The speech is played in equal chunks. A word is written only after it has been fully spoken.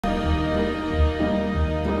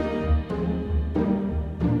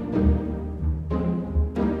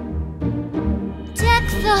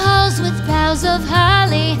boughs of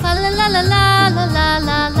holly. Fa la la la la la la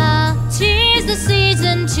la la. 'Tis the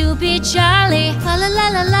season to be jolly. Fa la la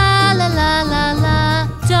la la la la la la.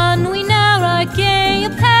 Don we now our gay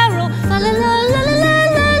apparel. Fa la la la la la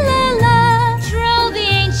la la la. Troll the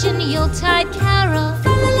ancient Yuletide carol.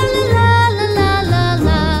 Fa la la la la la la la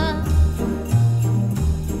la.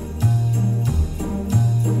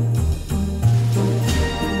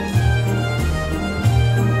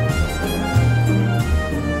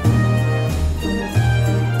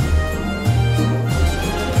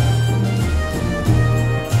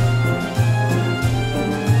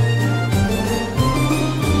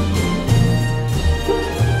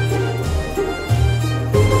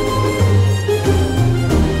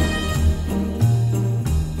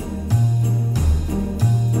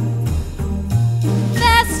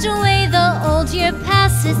 Fast away the old year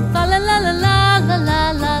passes. Fa la la la la.